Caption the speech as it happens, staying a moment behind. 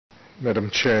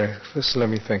Madam Chair, first let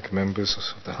me thank members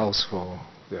of the House for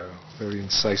their very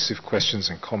incisive questions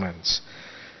and comments,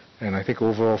 and I think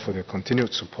overall for their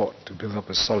continued support to build up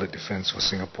a solid defense for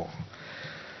Singapore.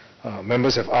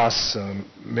 Members have asked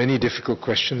many difficult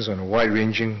questions on a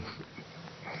wide-ranging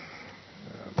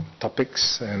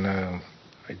topics, and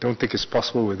I don't think it's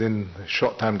possible within a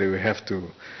short time that we have to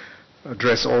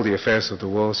address all the affairs of the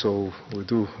world, so we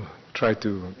do try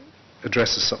to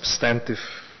address the substantive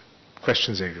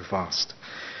questions that you've asked.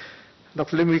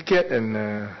 Dr. Lim Wee Kiat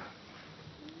and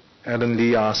Alan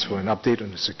Lee asked for an update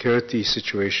on the security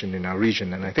situation in our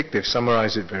region, and I think they've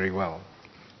summarized it very well.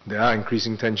 There are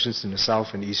increasing tensions in the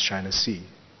South and East China Sea.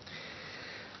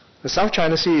 The South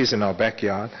China Sea is in our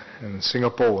backyard, and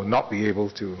Singapore will not be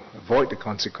able to avoid the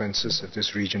consequences if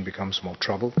this region becomes more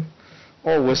troubled,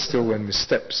 or worse still when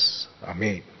missteps are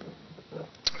made.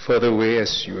 Further away,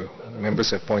 as you members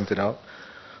have pointed out,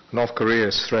 North Korea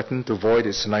has threatened to void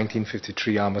its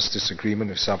 1953 armistice agreement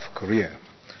with South Korea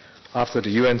after the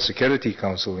UN Security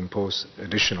Council imposed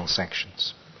additional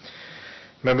sanctions.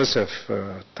 Members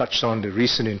have touched on the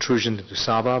recent intrusion into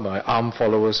Sabah by armed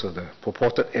followers of the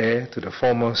purported heir to the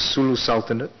former Sulu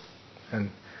Sultanate,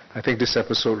 and I think this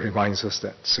episode reminds us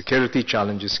that security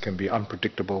challenges can be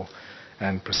unpredictable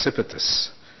and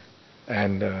precipitous.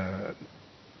 And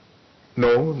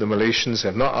no, the Malaysians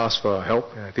have not asked for our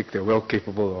help, and I think they're well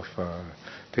capable of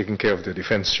taking care of the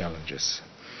defense challenges.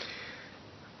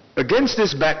 Against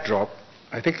this backdrop,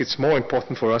 I think it's more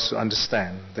important for us to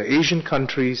understand that Asian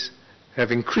countries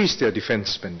have increased their defense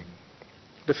spending.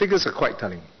 The figures are quite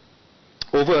telling.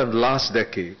 Over the last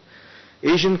decade,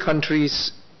 Asian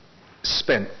countries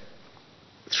spent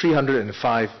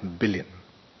 $305 billion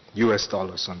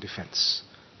on defense,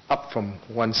 up from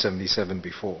 177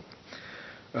 before.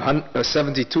 A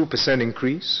 72%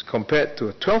 increase compared to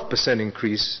a 12%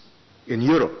 increase in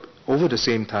Europe over the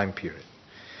same time period.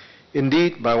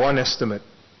 Indeed, by one estimate,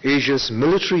 Asia's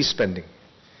military spending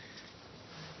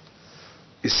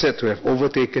is said to have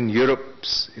overtaken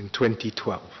Europe's in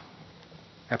 2012.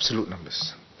 Absolute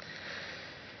numbers.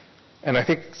 And I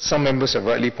think some members have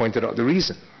rightly pointed out the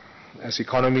reason. As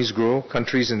economies grow,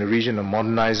 countries in the region are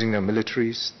modernizing their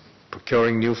militaries,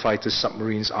 procuring new fighters,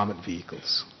 submarines, armored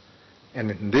vehicles. And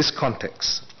in this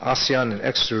context, ASEAN and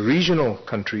extra-regional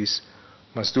countries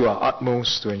must do our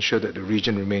utmost to ensure that the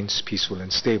region remains peaceful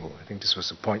and stable. I think this was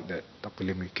a point that Dr.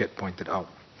 Lim Wee Kiat pointed out,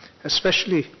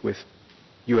 especially with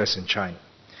US and China.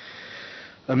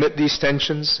 Amid these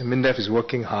tensions, MINDEF is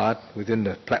working hard within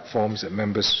the platforms that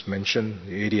members mentioned,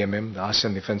 the ADMM, the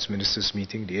ASEAN Defense Ministers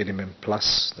Meeting, the ADMM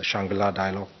Plus, the Shangri-La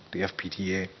Dialogue, the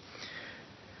FPTA,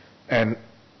 and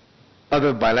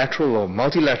other bilateral or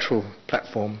multilateral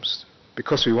platforms,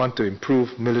 because we want to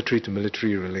improve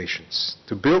military-to-military relations,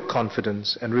 to build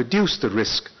confidence and reduce the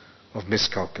risk of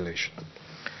miscalculation.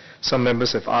 Some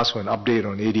members have asked for an update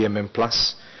on ADMM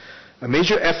Plus. A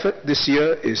major effort this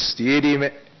year is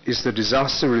the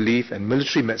Disaster Relief and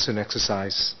Military Medicine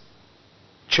Exercise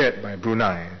chaired by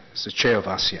Brunei as the chair of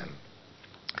ASEAN.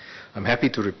 I'm happy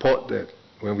to report that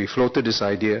when we floated this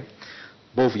idea,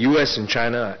 both US and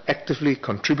China are actively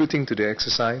contributing to the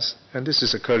exercise, and this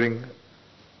is occurring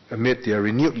amid their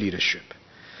renewed leadership.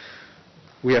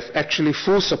 We have actually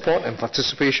full support and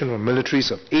participation from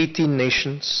militaries of 18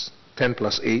 nations, 10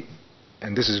 plus 8,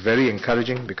 and this is very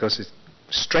encouraging because it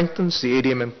strengthens the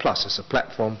ADMM Plus as a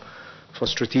platform for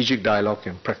strategic dialogue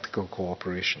and practical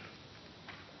cooperation.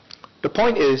 The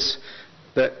point is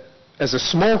that as a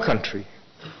small country,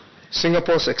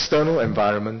 Singapore's external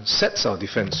environment sets our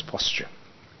defense posture.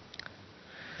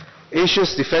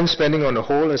 Asia's defense spending on the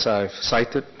whole, as I've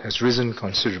cited, has risen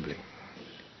considerably.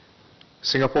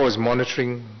 Singapore is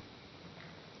monitoring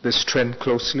this trend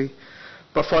closely,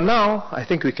 but for now, I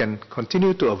think we can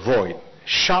continue to avoid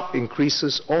sharp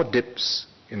increases or dips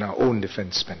in our own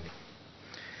defense spending.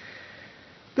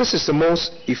 This is the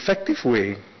most effective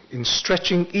way in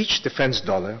stretching each defense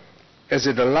dollar, as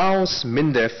it allows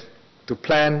MINDEF to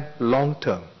plan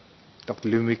long-term. Dr.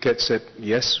 Lim Wee Kiat said,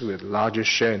 yes, we're the largest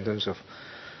share in terms of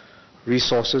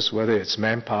resources, whether it's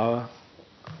manpower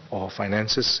or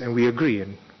finances, and we agree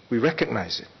and we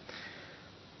recognize it.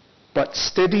 But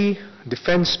steady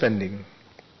defense spending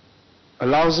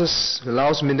allows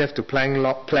MINDEF to plan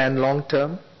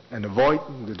long-term and avoid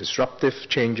the disruptive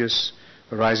changes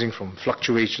arising from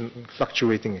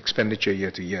fluctuating expenditure year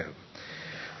to year.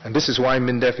 And this is why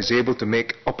MINDEF is able to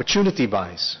make opportunity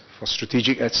buys for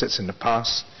strategic assets in the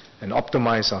past and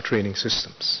optimize our training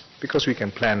systems, because we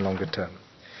can plan longer term.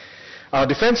 Our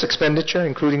defense expenditure,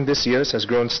 including this year's, has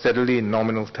grown steadily in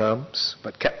nominal terms,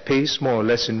 but kept pace more or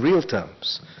less in real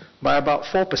terms by about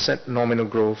 4% nominal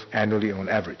growth annually on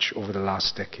average over the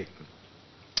last decade.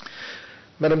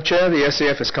 Madam Chair, the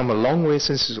SAF has come a long way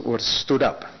since it was stood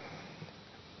up.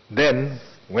 Then,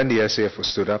 when the SAF was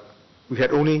stood up, we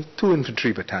had only 2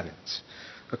 infantry battalions,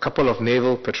 a couple of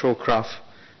naval patrol craft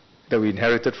that we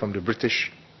inherited from the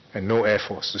British, and no air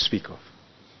force to speak of.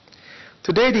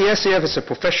 Today, the SAF is a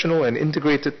professional and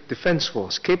integrated defense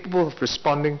force capable of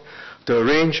responding to a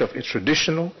range of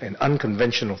traditional and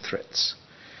unconventional threats.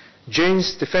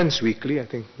 Jane's Defense Weekly, I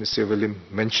think Mr. William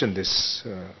mentioned this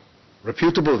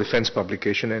reputable defense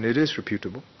publication, and it is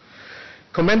reputable,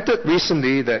 commented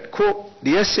recently that, quote,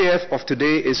 the SAF of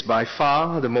today is by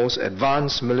far the most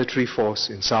advanced military force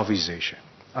in Southeast Asia,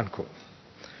 unquote.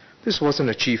 This wasn't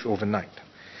achieved overnight.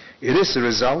 It is the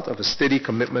result of a steady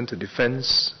commitment to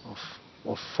defense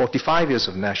of 45 years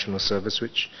of national service,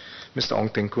 which Mr. Ong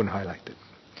Teng Koon highlighted.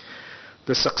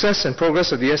 The success and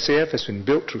progress of the SAF has been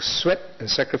built through sweat and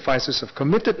sacrifices of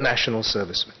committed national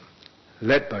servicemen,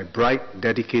 led by bright,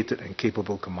 dedicated, and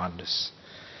capable commanders.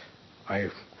 I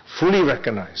fully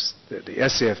recognize that the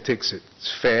SAF takes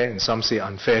its fair, and some say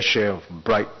unfair, share of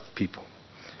bright people.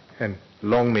 And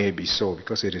long may it be so,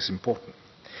 because it is important.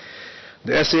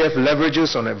 The SAF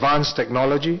leverages on advanced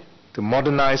technology to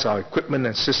modernize our equipment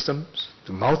and systems,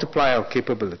 to multiply our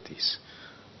capabilities.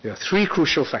 There are 3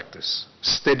 crucial factors: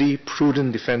 steady,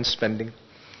 prudent defense spending,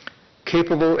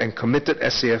 capable and committed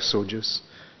SAF soldiers,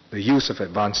 the use of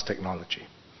advanced technology.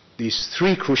 These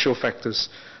 3 crucial factors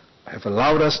have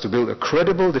allowed us to build a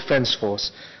credible defense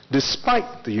force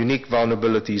despite the unique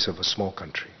vulnerabilities of a small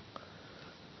country.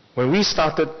 When we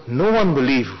started, no one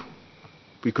believed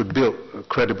we could build a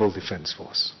credible defense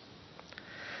force.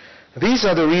 These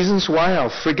are the reasons why our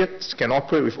frigates can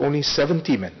operate with only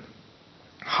 70 men,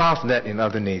 half that in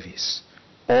other navies,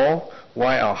 or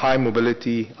why our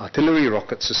high-mobility artillery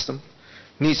rocket system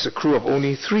needs a crew of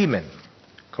only 3 men,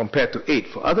 compared to 8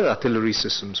 for other artillery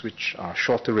systems which are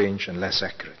shorter range and less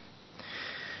accurate.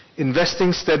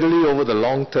 Investing steadily over the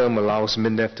long term allows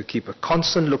MINDEF to keep a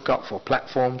constant lookout for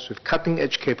platforms with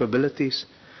cutting-edge capabilities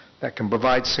that can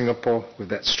provide Singapore with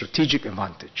that strategic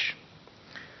advantage.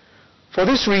 For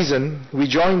this reason, we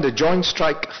joined the Joint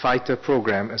Strike Fighter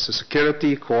program as a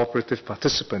security cooperative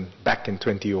participant back in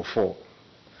 2004.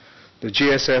 The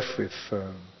JSF, if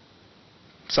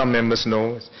some members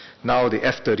know, now the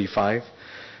F-35,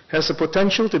 has the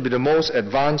potential to be the most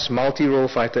advanced multi-role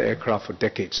fighter aircraft for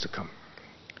decades to come.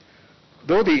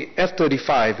 Though the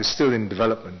F-35 is still in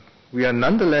development, we are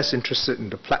nonetheless interested in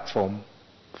the platform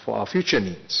for our future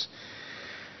needs.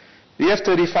 The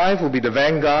F-35 will be the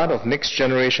vanguard of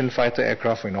next-generation fighter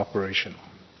aircraft in operation.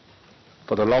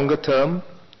 For the longer term,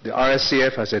 the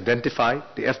RSCF has identified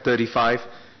the F-35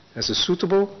 as a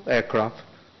suitable aircraft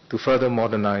to further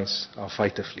modernize our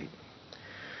fighter fleet.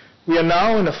 We are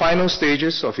now in the final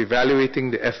stages of evaluating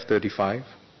the F-35.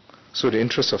 So in the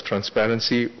interest of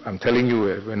transparency, I'm telling you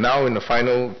we're now in the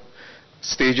final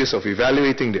stages of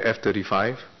evaluating the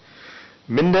F-35.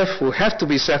 MINDEF will have to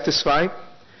be satisfied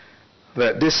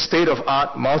that this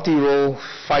state-of-art multi-role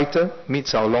fighter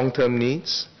meets our long-term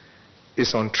needs,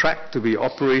 is on track to be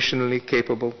operationally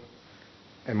capable,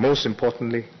 and most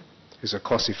importantly, is a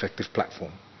cost-effective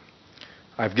platform.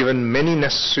 I've given many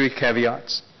necessary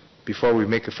caveats before we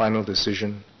make a final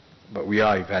decision, but we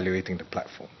are evaluating the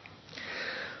platform.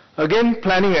 Again,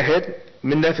 planning ahead,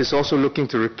 MINDEF is also looking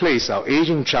to replace our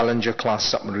aging Challenger-class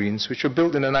submarines, which were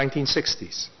built in the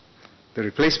 1960s. The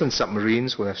replacement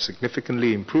submarines will have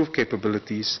significantly improved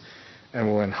capabilities and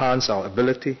will enhance our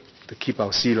ability to keep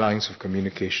our sea lines of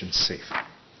communication safe.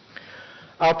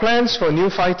 Our plans for new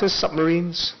fighters,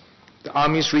 submarines, the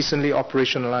Army's recently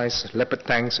operationalized Leopard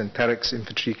tanks and Terex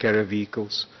infantry carrier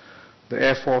vehicles, the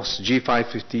Air Force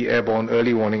G550 airborne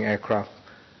early warning aircraft,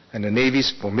 and the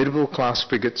Navy's formidable class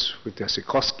frigates with their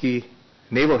Sikorsky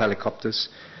naval helicopters,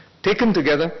 taken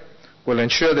together, will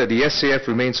ensure that the SAF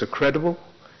remains a credible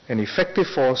and effective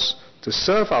force to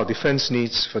serve our defense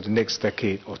needs for the next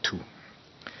decade or 2.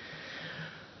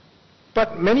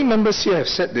 But many members here have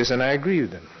said this, and I agree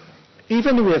with them.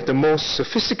 Even if we have the most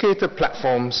sophisticated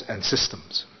platforms and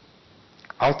systems,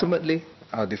 ultimately,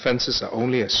 our defenses are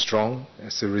only as strong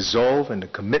as the resolve and the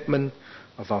commitment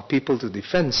of our people to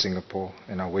defend Singapore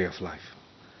and our way of life.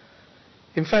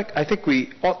 In fact, I think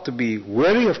we ought to be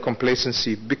wary of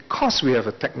complacency because we have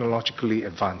a technologically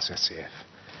advanced SAF.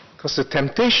 Because the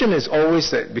temptation is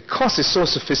always that because it's so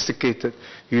sophisticated,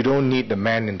 you don't need the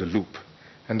man in the loop.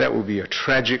 And that would be a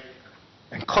tragic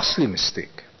and costly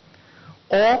mistake.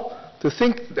 Or to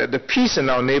think that the peace in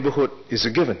our neighborhood is a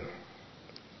given.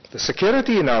 The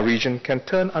security in our region can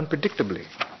turn unpredictably.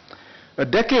 A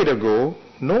decade ago,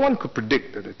 no one could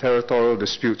predict that the territorial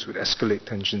disputes would escalate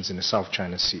tensions in the South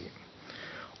China Sea,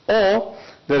 or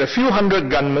that a few hundred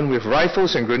gunmen with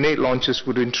rifles and grenade launchers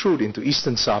would intrude into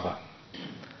eastern Sabah.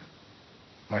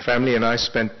 My family and I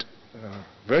spent a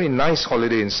very nice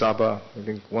holiday in Sabah, I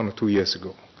think 1 or 2 years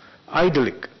ago.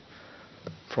 Idyllic,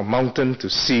 from mountain to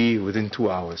sea within 2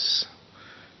 hours.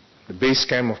 The base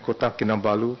camp of Kota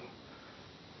Kinabalu,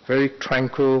 very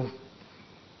tranquil,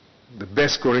 the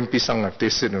best goreng pisang I've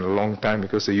tasted in a long time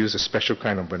because they use a special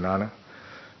kind of banana.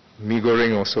 Mi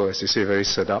goreng also, as they say, very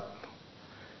sedap.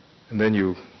 And then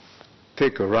you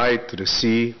take a ride to the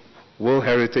sea, World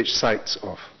Heritage sites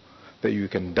that you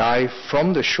can dive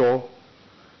from the shore,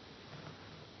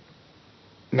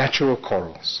 natural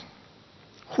corals.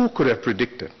 Who could have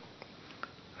predicted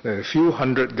that a few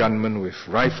hundred gunmen with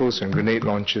rifles and grenade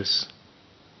launchers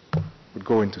would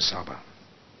go into Sabah?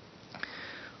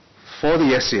 For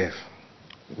the SAF,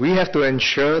 we have to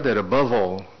ensure that above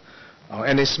all,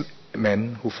 our NS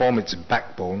men who form its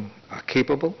backbone are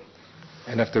capable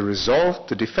and have the resolve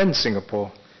to defend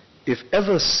Singapore if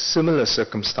ever similar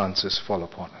circumstances fall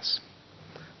upon us.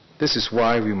 This is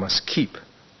why we must keep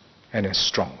NS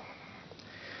strong.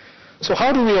 So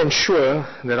how do we ensure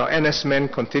that our NS men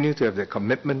continue to have the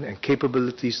commitment and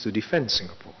capabilities to defend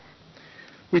Singapore?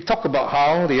 We talk about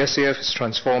how the SAF has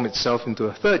transformed itself into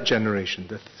a third generation,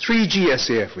 the 3G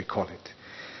SAF we call it.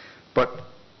 But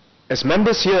as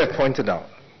members here have pointed out,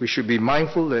 we should be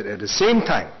mindful that at the same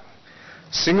time,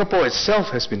 Singapore itself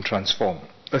has been transformed.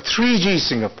 A 3G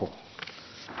Singapore.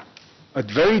 A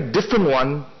very different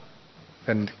one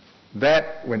than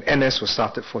that when NS was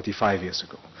started 45 years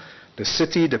ago. The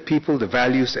city, the people, the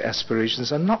values, the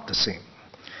aspirations are not the same.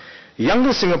 Younger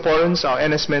Singaporeans, our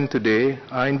NS men today,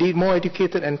 are indeed more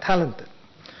educated and talented.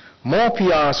 More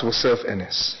PRs will serve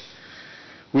NS.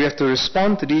 We have to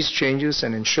respond to these changes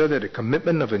and ensure that the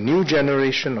commitment of a new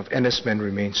generation of NS men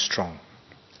remains strong.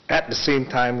 At the same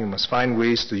time, we must find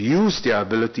ways to use their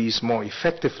abilities more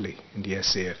effectively in the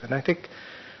SAF. And I think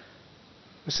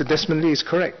Mr. Desmond Lee is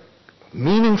correct.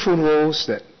 Meaningful roles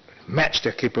that match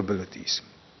their capabilities.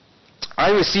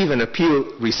 I received an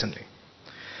appeal recently.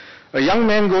 A young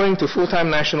man going to full-time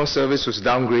national service was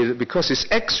downgraded because his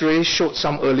X-rays showed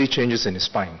some early changes in his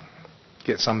spine.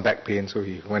 He had some back pain, so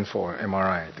he went for an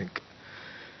MRI, I think.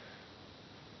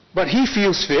 But he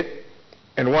feels fit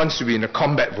and wants to be in a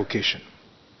combat vocation.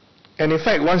 And in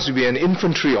fact wants to be an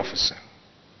infantry officer.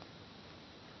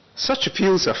 Such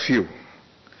appeals are few.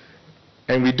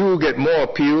 And we do get more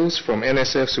appeals from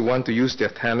NSFs who want to use their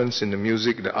talents in the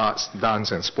music, the arts,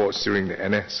 dance and sports during the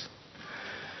NS.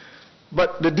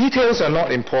 But the details are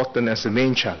not important as the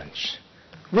main challenge,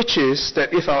 which is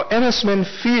that if our NS men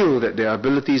feel that their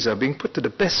abilities are being put to the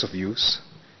best of use,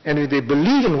 and if they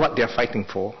believe in what they are fighting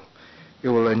for, it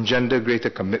will engender greater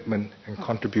commitment and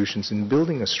contributions in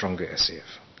building a stronger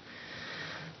SAF.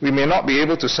 We may not be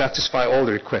able to satisfy all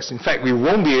the requests. In fact, we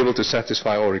won't be able to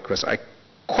satisfy all requests. I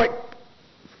quite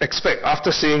expect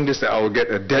after saying this that I will get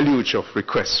a deluge of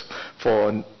requests for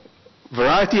a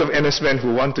variety of NS men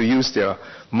who want to use their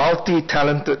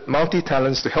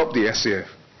multi-talents to help the SAF.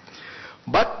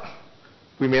 But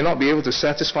we may not be able to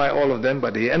satisfy all of them, but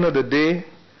at the end of the day,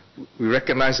 we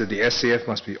recognize that the SAF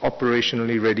must be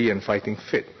operationally ready and fighting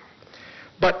fit.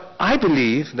 But I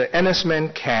believe that NS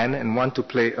men can and want to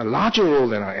play a larger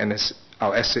role in our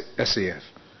SAF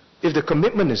if the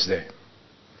commitment is there.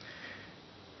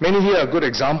 Many here are good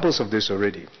examples of this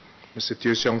already. Mr.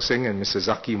 Teo Seong Seng and Mr.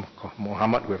 Zaki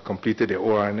Mohammed, who have completed their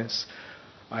ORNS.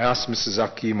 I asked Mr.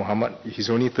 Zaki Mohammed,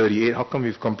 he's only 38, how come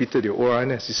you've completed your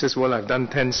ORNS? He says, well, I've done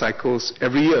 10 cycles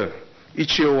every year,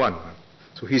 each year one.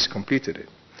 So he's completed it.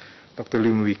 Dr.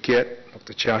 Lim Wee Kiat,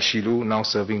 Dr. Chia Shilu, now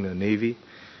serving in the Navy,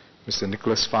 Mr.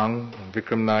 Nicholas Fang,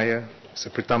 Vikram Nair,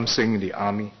 Mr. Pritam Singh in the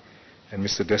Army, and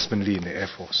Mr. Desmond Lee in the Air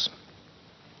Force.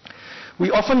 We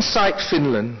often cite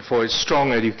Finland for its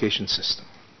strong education system.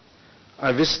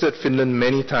 I visited Finland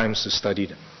many times to study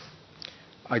them.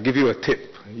 I give you a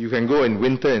tip. You can go in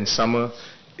winter and summer.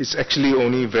 It's actually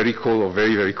only very cold or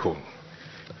very, very cold.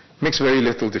 Makes very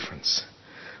little difference.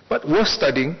 But worth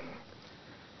studying.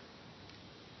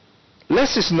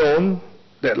 Less is known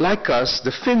that, like us,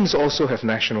 the Finns also have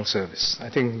national service. I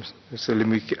think Dr. Lim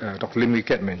Wee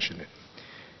Kiat mentioned it.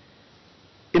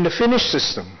 In the Finnish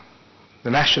system, the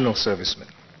national servicemen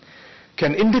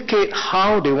can indicate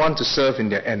how they want to serve in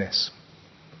their NS.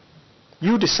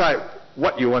 You decide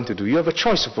what you want to do. You have a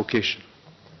choice of vocation.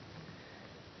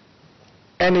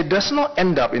 And it does not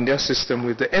end up in their system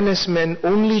with the NS men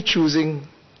only choosing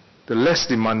the less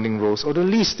demanding roles or the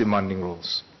least demanding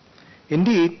roles.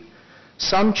 Indeed,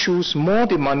 Some choose more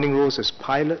demanding roles as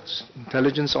pilots,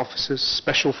 intelligence officers,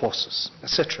 special forces,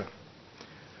 etc.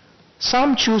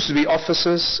 Some choose to be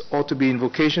officers or to be in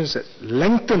vocations that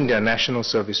lengthen their national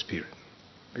service period.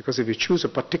 Because if you choose a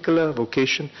particular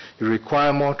vocation, you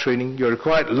require more training, you're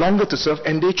required longer to serve,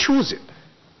 and they choose it.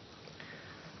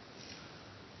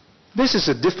 This is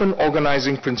a different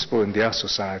organizing principle in their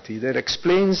society that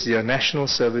explains their national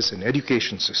service and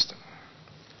education system.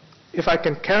 If I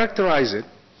can characterize it,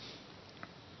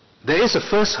 there is a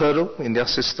first hurdle in their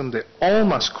system that all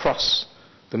must cross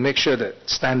to make sure that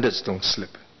standards don't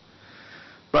slip.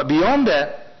 But beyond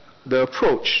that, the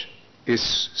approach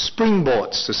is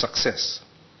springboards to success,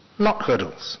 not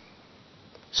hurdles.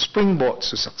 Springboards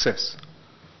to success,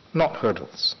 not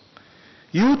hurdles.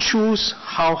 You choose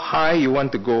how high you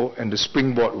want to go, and the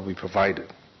springboard will be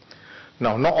provided.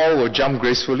 Now, not all will jump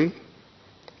gracefully.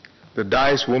 The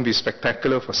dives won't be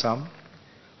spectacular for some.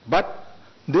 But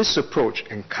this approach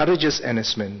encourages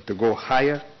NS men to go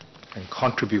higher and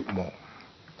contribute more.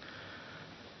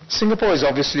 Singapore is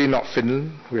obviously not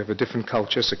Finland. We have a different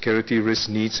culture, security, risk,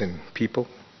 needs, and people.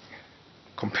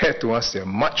 Compared to us, they are a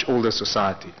much older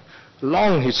society,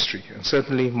 long history, and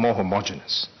certainly more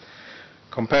homogeneous.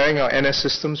 Comparing our NS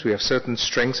systems, we have certain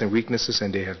strengths and weaknesses,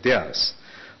 and they have theirs.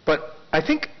 But I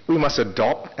think we must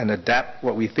adopt and adapt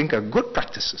what we think are good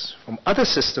practices from other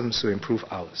systems to improve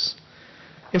ours.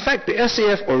 In fact, the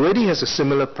SAF already has a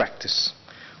similar practice,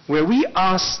 where we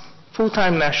ask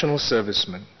full-time national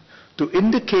servicemen to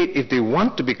indicate if they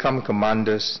want to become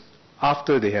commanders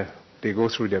after they go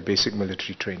through their basic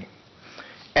military training.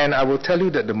 And I will tell you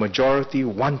that the majority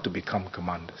want to become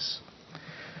commanders.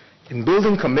 In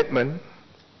building commitment,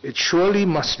 it surely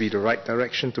must be the right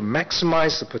direction to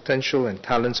maximize the potential and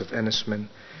talents of NS men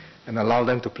and allow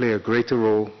them to play a greater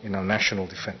role in our national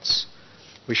defense.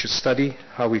 We should study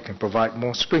how we can provide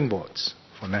more springboards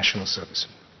for national service.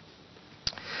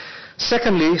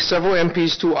 Secondly, several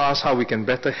MPs too asked how we can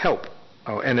better help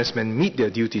our NS men meet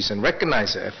their duties and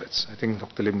recognize their efforts. I think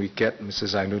Dr. Lim Wiket, Mr.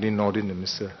 Zainuddin Nordin, and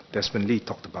Mr. Desmond Lee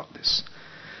talked about this.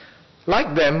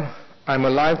 Like them, I'm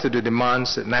alive to the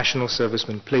demands that national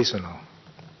servicemen place on our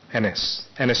NS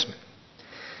men.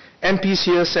 MPs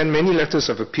here send many letters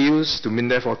of appeals to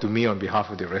MINDEF or to me on behalf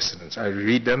of their residents. I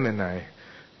read them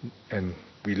and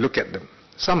we look at them.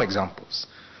 Some examples.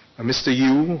 Mr.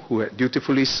 Yu, who had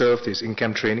dutifully served his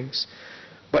in-camp trainings,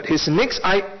 but his next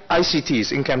ICT,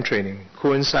 his in-camp training,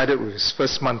 coincided with his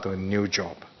first month on a new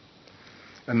job.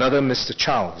 Another, Mr.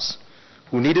 Charles,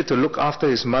 who needed to look after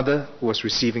his mother who was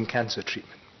receiving cancer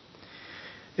treatment.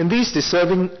 In these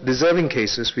deserving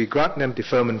cases, we grant them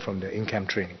deferment from their in-camp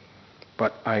training.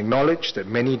 But I acknowledge that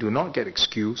many do not get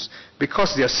excused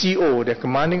because their CO, their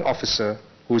commanding officer,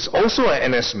 who is also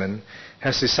an NS man,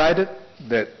 has decided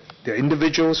that the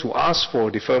individuals who ask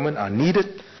for deferment are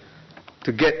needed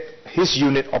to get his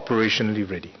unit operationally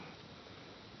ready.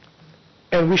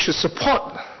 And we should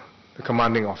support the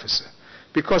commanding officer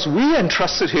because we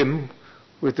entrusted him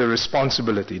with the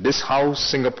responsibility. This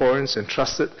House, Singaporeans,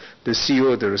 entrusted the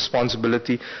CEO the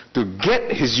responsibility to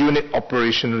get his unit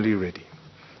operationally ready.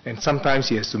 And sometimes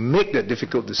he has to make that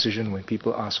difficult decision when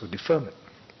people ask for deferment.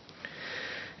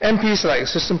 MPs like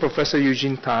Assistant Professor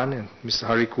Eugene Tan and Mr.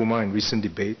 Hari Kumar in recent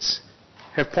debates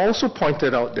have also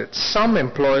pointed out that some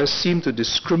employers seem to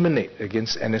discriminate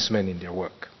against NS men in their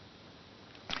work.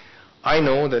 I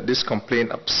know that this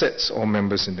complaint upsets all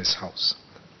members in this House.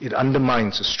 It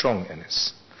undermines a strong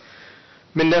NS.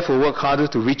 MINDEF will work harder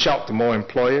to reach out to more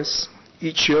employers.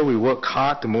 Each year we work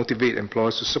hard to motivate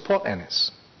employers to support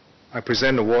NS. I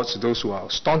present awards to those who are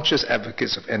staunchest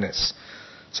advocates of NS,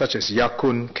 such as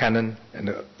Yakun, Canon, and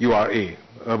the URA,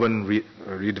 Urban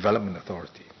Redevelopment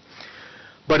Authority.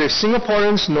 But if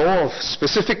Singaporeans know of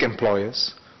specific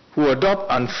employers who adopt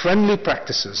unfriendly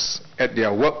practices at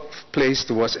their workplace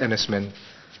towards NS men,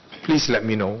 please let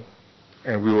me know,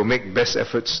 and we will make best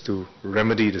efforts to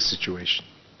remedy the situation.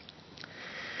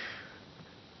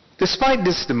 Despite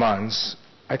these demands,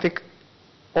 I think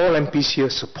all MPs here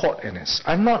support NS.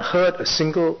 I've not heard a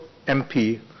single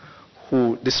MP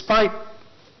who, despite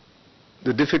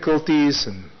the difficulties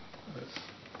and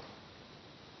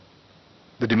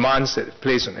the demands that it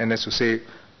places on NS, will say,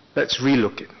 let's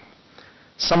relook it.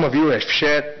 Some of you have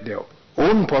shared their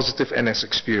own positive NS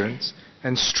experience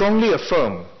and strongly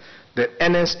affirm that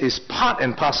NS is part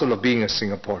and parcel of being a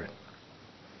Singaporean.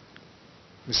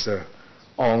 Mr.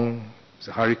 Ong, Mr.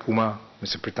 Hari Kumar,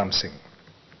 Mr. Pritam Singh.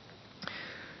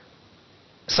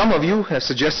 Some of you have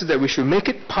suggested that we should make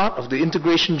it part of the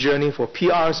integration journey for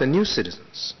PRs and new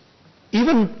citizens,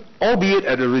 even albeit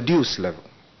at a reduced level.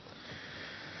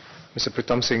 Mr.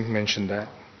 Pritam Singh mentioned that.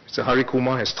 Mr. Hari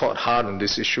Kumar has thought hard on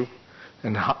this issue.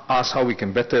 and ask how we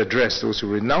can better address those who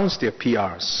renounce their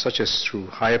PRs, such as through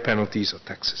higher penalties or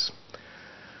taxes.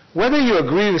 Whether you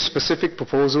agree with specific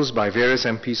proposals by various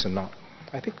MPs or not,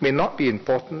 I think may not be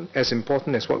as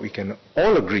important as what we can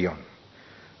all agree on,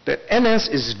 that NS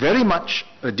is very much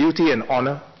a duty and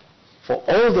honor for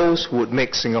all those who would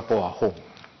make Singapore our home.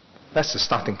 That's the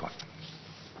starting point.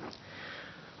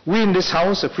 We in this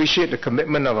House appreciate the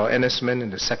commitment of our NS men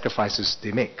and the sacrifices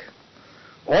they make.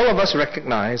 All of us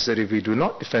recognize that if we do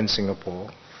not defend Singapore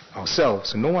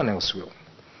ourselves, no one else will.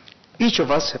 Each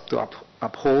of us have to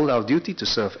uphold our duty to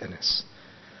serve NS.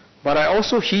 But I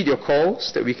also heed your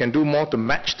calls that we can do more to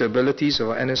match the abilities of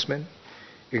our NS men,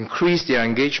 increase their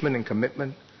engagement and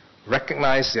commitment,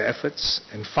 recognize their efforts,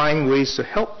 and find ways to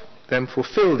help them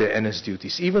fulfill their NS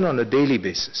duties, even on a daily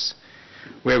basis.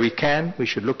 Where we can, we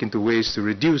should look into ways to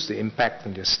reduce the impact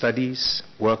on their studies,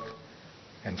 work,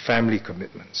 and family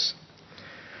commitments.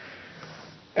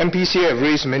 MPs here have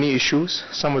raised many issues.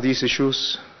 Some of these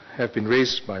issues have been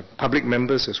raised by public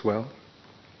members as well.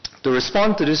 To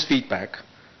respond to this feedback,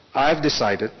 I've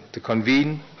decided to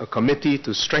convene a committee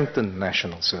to strengthen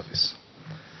national service.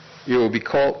 It will be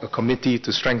called a Committee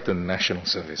to Strengthen National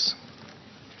Service.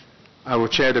 I will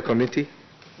chair the committee.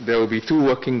 There will be 2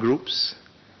 working groups.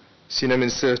 Senior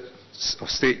Minister of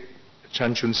State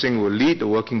Chan Chun Sing will lead the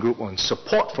working group on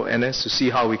support for NS to see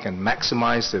how we can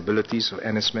maximize the abilities of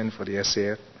NS men for the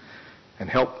SAF and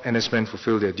help NS men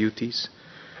fulfill their duties.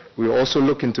 We will also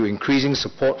look into increasing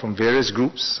support from various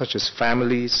groups such as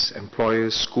families,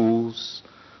 employers, schools,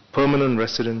 permanent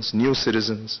residents, new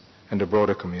citizens, and the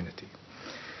broader community.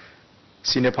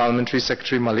 Senior Parliamentary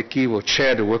Secretary Maliki will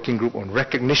chair the working group on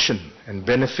recognition and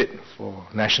benefit for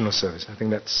national service. I think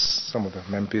that's some of the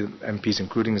MPs,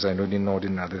 including Zainuddin Nordin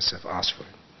and others, have asked for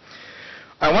it.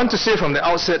 I want to say from the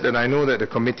outset that I know that the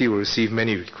committee will receive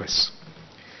many requests.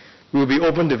 We will be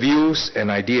open to views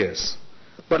and ideas,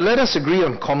 but let us agree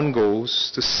on common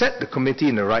goals to set the committee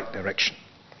in the right direction.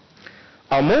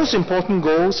 Our most important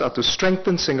goals are to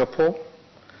strengthen Singapore,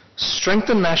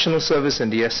 strengthen national service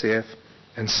and the SAF,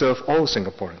 and serve all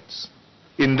Singaporeans.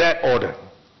 In that order.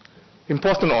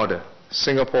 Important order.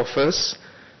 Singapore first,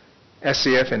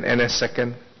 SAF and NS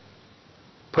second,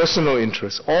 personal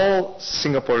interests, all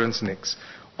Singaporeans next.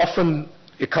 Often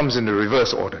it comes in the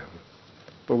reverse order,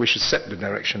 but we should set the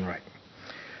direction right.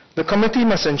 The committee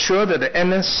must ensure that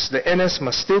the NS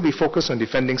must still be focused on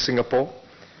defending Singapore,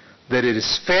 that it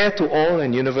is fair to all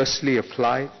and universally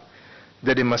applied,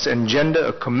 that it must engender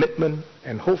a commitment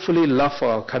and hopefully love for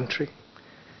our country.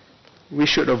 We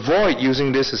should avoid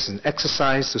using this as an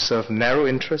exercise to serve narrow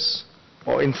interests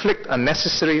or inflict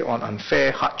unnecessary or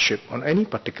unfair hardship on any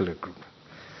particular group.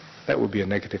 That would be a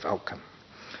negative outcome.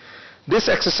 This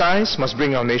exercise must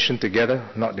bring our nation together,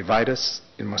 not divide us.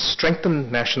 It must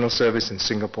strengthen national service in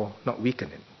Singapore, not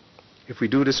weaken it. If we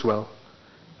do this well,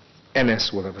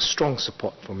 NS will have a strong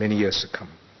support for many years to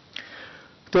come.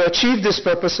 To achieve these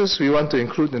purposes, we want to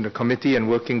include in the committee and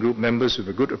working group members with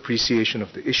a good appreciation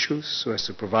of the issues so as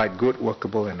to provide good,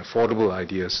 workable and affordable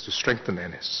ideas to strengthen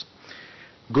NS.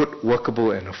 Good,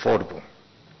 workable and affordable.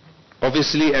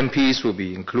 Obviously, MPs will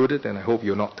be included and I hope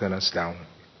you'll not turn us down.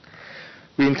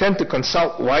 We intend to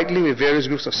consult widely with various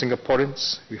groups of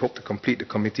Singaporeans. We hope to complete the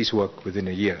committee's work within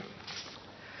a year.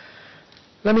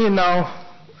 Let me now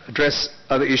address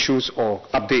other issues or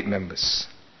update members.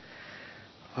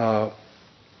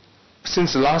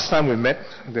 Since the last time we met,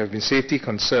 there have been safety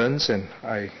concerns, and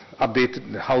I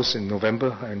updated the House in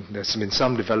November, and there's been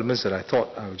some developments that I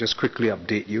thought I would just quickly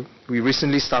update you. We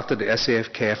recently started the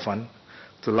SAF Care Fund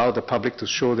to allow the public to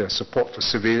show their support for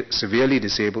severely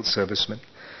disabled servicemen.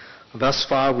 Thus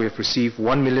far, we have received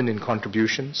 1 million in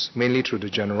contributions, mainly through the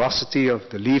generosity of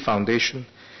the Lee Foundation,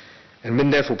 and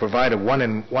MINDEF will provide a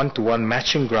one-to-one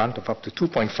matching grant of up to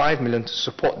 2.5 million to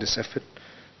support this effort.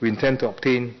 We intend to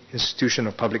obtain Institution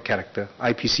of Public Character,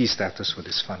 IPC status for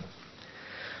this fund.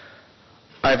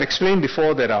 I have explained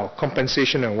before that our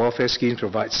compensation and welfare schemes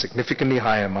provide significantly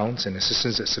higher amounts and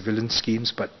assistance at civilian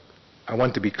schemes, but I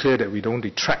want to be clear that we don't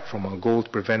detract from our goal to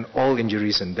prevent all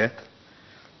injuries and death.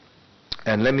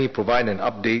 And let me provide an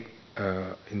update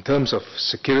in terms of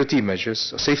security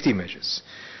measures, or safety measures.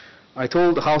 I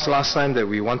told the House last time that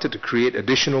we wanted to create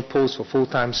additional posts for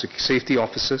full-time safety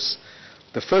officers.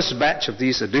 The first batch of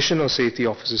these additional safety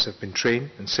officers have been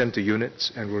trained and sent to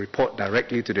units and will report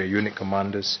directly to their unit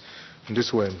commanders, and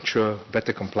this will ensure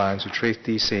better compliance with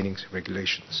safety, savings,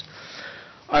 regulations.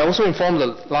 I also informed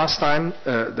the last time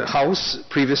the House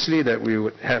previously that we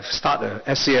would start a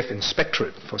SAF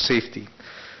inspectorate for safety.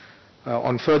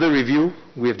 On further review,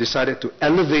 we have decided to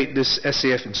elevate this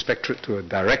SAF inspectorate to a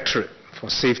directorate for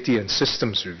safety and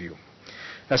systems review.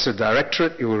 As a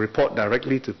directorate, it will report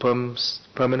directly to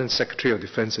Permanent Secretary of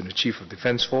Defense and the Chief of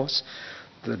Defense Force.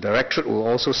 The directorate will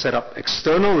also set up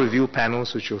external review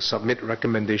panels which will submit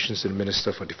recommendations to the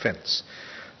Minister for Defense.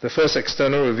 The first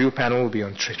external review panel will be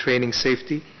on training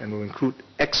safety and will include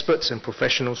experts and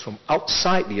professionals from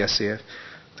outside the SAF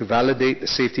to validate the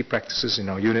safety practices in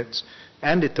our units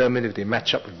and determine if they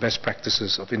match up with best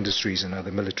practices of industries and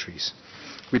other militaries.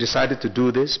 We decided to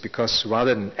do this because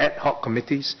rather than ad hoc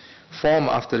committees form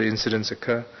after the incidents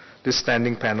occur, this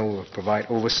standing panel will provide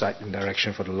oversight and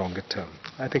direction for the longer term.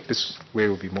 I think this way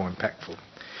will be more impactful.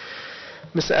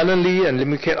 Mr. Alan Lee and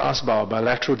Lim Wee Kiat asked about our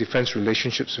bilateral defense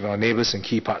relationships with our neighbors and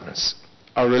key partners.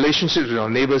 Our relationships with our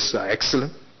neighbors are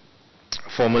excellent.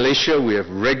 For Malaysia, we have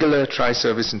regular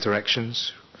tri-service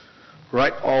interactions,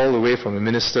 right all the way from the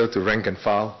minister to rank and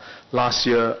file. Last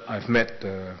year, I've met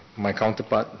my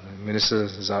counterpart, Minister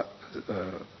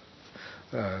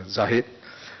Zahid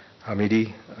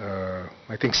Hamidi,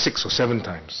 I think 6 or 7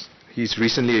 times. He's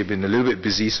recently been a little bit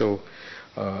busy, so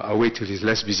I'll wait till he's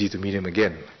less busy to meet him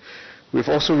again. We've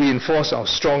also reinforced our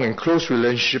strong and close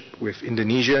relationship with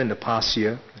Indonesia in the past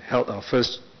year, held our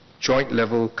first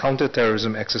joint-level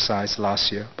counter-terrorism exercise last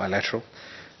year, bilateral,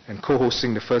 and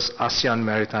co-hosting the first ASEAN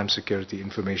Maritime Security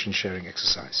Information Sharing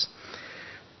exercise.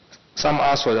 Some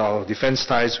asked for our defense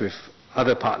ties with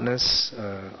other partners.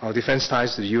 Our defense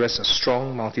ties to the US are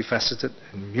strong, multifaceted,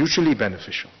 and mutually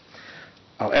beneficial.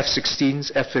 Our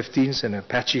F-16s, F-15s, and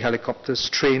Apache helicopters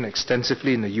train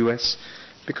extensively in the US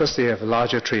because they have a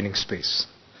larger training space.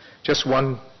 Just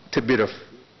one tidbit of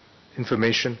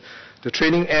information. The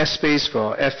training airspace for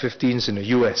our F-15s in the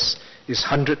US is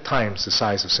 100 times the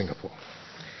size of Singapore.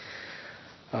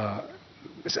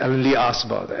 Ms. Alan Lee asked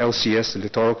about the LCS, the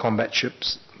Littoral Combat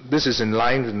Ships. This is in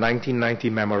line with the 1990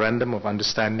 Memorandum of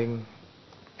Understanding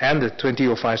and the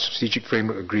 2005 Strategic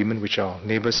Framework Agreement, which our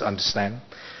neighbors understand.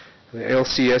 The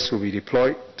LCS will be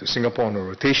deployed to Singapore on a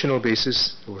rotational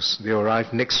basis. They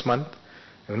arrive next month.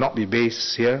 They will not be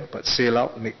based here, but sail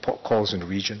out, make port calls in the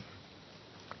region,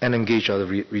 and engage other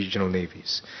regional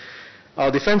navies.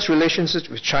 Our defense relationships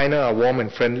with China are warm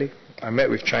and friendly. I met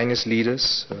with China's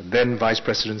leaders, then Vice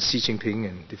President Xi Jinping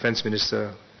and Defense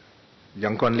Minister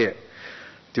Yang Kuan-lieh,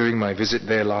 during my visit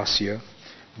there last year.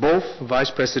 Both Vice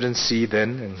President Xi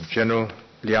then and General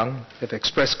Liang have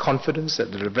expressed confidence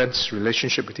that the defense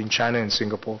relationship between China and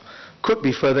Singapore could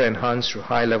be further enhanced through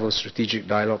high-level strategic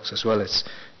dialogues as well as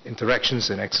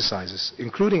interactions and exercises,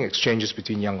 including exchanges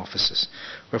between young officers.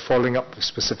 We're following up with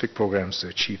specific programs to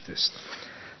achieve this.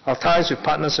 Our ties with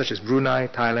partners such as Brunei,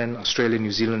 Thailand, Australia,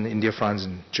 New Zealand, India, France,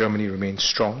 and Germany remain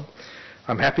strong.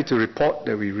 I'm happy to report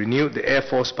that we renewed the Air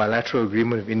Force bilateral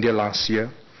agreement with India last year,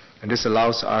 and this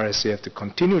allows the RSAF to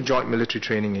continue joint military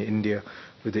training in India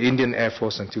with the Indian Air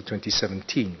Force until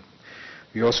 2017.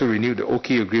 We also renewed the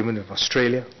OK agreement with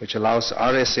Australia, which allows the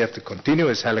RSAF to continue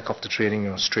its helicopter training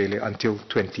in Australia until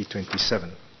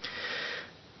 2027.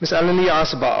 Ms. Alan Lee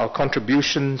asked about our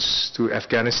contributions to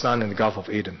Afghanistan and the Gulf of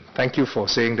Aden. Thank you for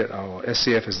saying that our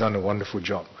SAF has done a wonderful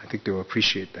job. I think they will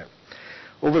appreciate that.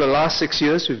 Over the last 6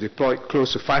 years, we've deployed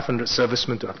close to 500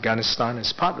 servicemen to Afghanistan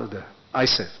as part of the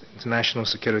ISAF, International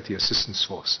Security Assistance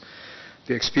Force.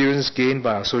 The experience gained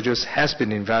by our soldiers has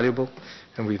been invaluable,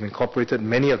 and we've incorporated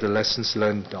many of the lessons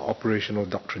learned in our operational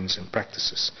doctrines and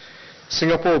practices.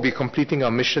 Singapore will be completing our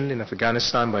mission in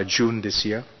Afghanistan by June this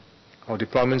year. Our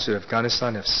deployments in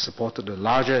Afghanistan have supported the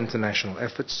larger international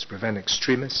efforts to prevent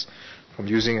extremists from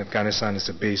using Afghanistan as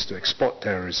a base to export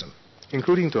terrorism,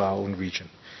 including to our own region.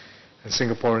 And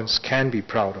Singaporeans can be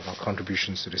proud of our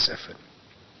contributions to this effort.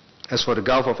 As for the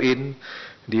Gulf of Aden,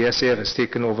 the SAF has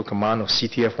taken over command of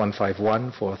CTF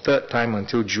 151 for a third time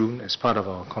until June as part of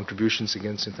our contributions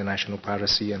against international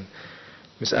piracy. And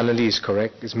Ms. Alan Lee is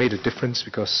correct. It's made a difference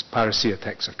because piracy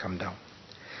attacks have come down.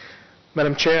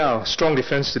 Madam Chair, our strong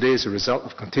defense today is a result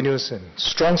of continuous and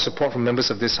strong support from members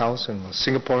of this House and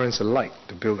Singaporeans alike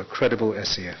to build a credible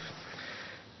SAF.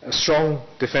 A strong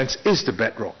defense is the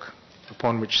bedrock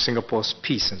upon which Singapore's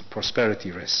peace and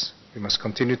prosperity rests. We must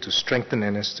continue to strengthen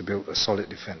NS to build a solid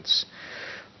defense.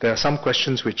 There are some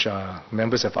questions which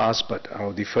members have asked, but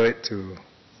I'll defer it to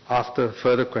after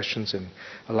further questions and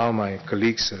allow my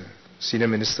colleagues, Senior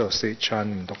Minister of State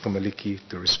Chan and Dr. Maliki,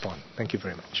 to respond. Thank you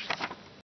very much.